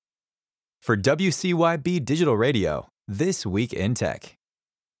For WCYB Digital Radio, This Week in Tech.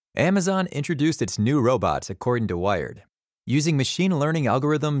 Amazon introduced its new robot, according to Wired, using machine learning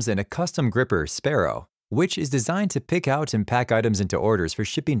algorithms and a custom gripper, Sparrow, which is designed to pick out and pack items into orders for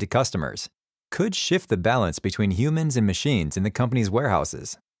shipping to customers, could shift the balance between humans and machines in the company's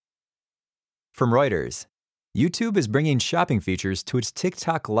warehouses. From Reuters, YouTube is bringing shopping features to its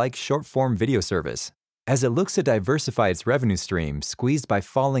TikTok-like short-form video service, as it looks to diversify its revenue stream squeezed by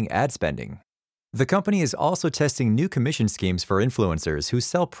falling ad spending. The company is also testing new commission schemes for influencers who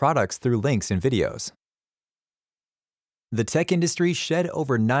sell products through links in videos. The tech industry shed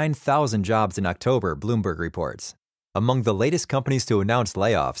over 9,000 jobs in October, Bloomberg reports. Among the latest companies to announce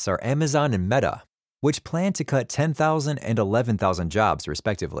layoffs are Amazon and Meta, which plan to cut 10,000 and 11,000 jobs,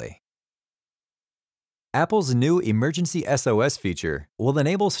 respectively. Apple's new Emergency SOS feature will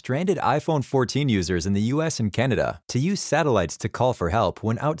enable stranded iPhone 14 users in the US and Canada to use satellites to call for help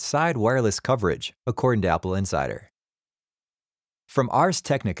when outside wireless coverage, according to Apple Insider. From Ars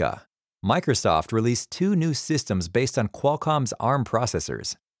Technica, Microsoft released two new systems based on Qualcomm's ARM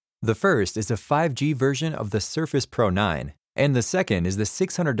processors. The first is a 5G version of the Surface Pro 9, and the second is the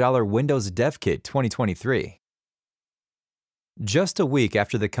 $600 Windows Dev Kit 2023. Just a week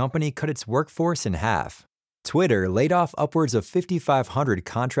after the company cut its workforce in half, Twitter laid off upwards of 5,500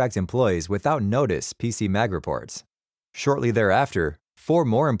 contract employees without notice, PCMag reports. Shortly thereafter, 4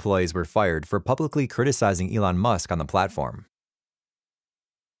 more employees were fired for publicly criticizing Elon Musk on the platform.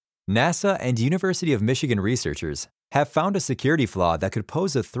 NASA and University of Michigan researchers have found a security flaw that could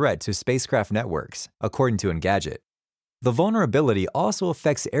pose a threat to spacecraft networks, according to Engadget. The vulnerability also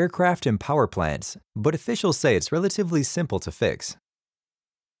affects aircraft and power plants, but officials say it's relatively simple to fix.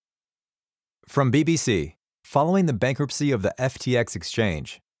 From BBC, following the bankruptcy of the FTX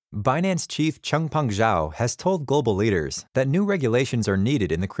exchange, Binance chief Changpeng Zhao has told global leaders that new regulations are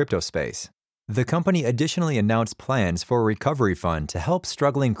needed in the crypto space. The company additionally announced plans for a recovery fund to help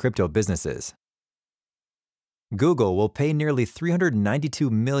struggling crypto businesses. Google will pay nearly $392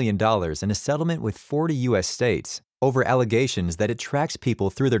 million in a settlement with 40 U.S. states over allegations that it tracks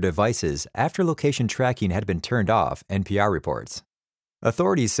people through their devices after location tracking had been turned off, NPR reports.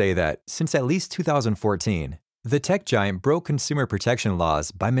 Authorities say that, since at least 2014, the tech giant broke consumer protection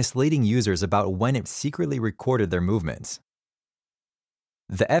laws by misleading users about when it secretly recorded their movements.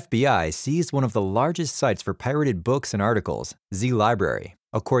 The FBI seized one of the largest sites for pirated books and articles, ZLibrary,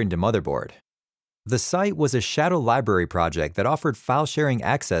 according to Motherboard. The site was a shadow library project that offered file-sharing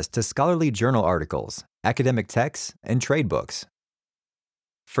access to scholarly journal articles, academic texts, and trade books.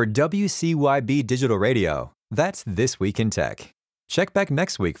 For WCYB Digital Radio, that's This Week in Tech. Check back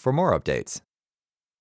next week for more updates.